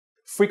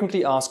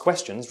Frequently asked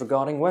questions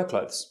regarding work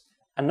clothes.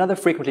 Another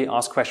frequently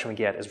asked question we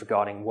get is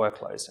regarding work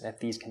clothes and if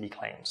these can be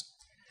claimed.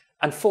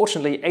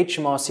 Unfortunately,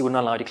 HMRC will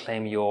not allow you to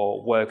claim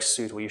your work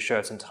suit or your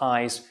shirts and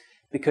ties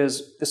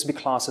because this will be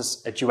classed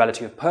as a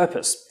duality of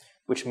purpose,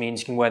 which means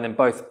you can wear them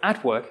both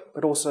at work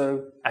but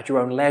also at your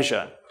own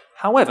leisure.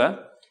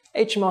 However,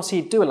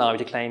 HMRC do allow you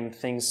to claim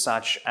things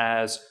such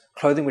as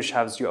clothing which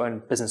has your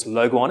own business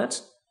logo on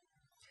it,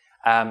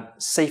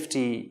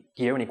 safety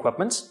gear and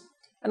equipment,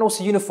 and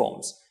also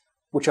uniforms,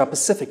 which are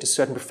specific to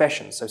certain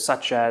professions, so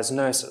such as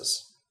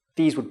nurses.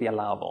 These would be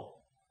allowable.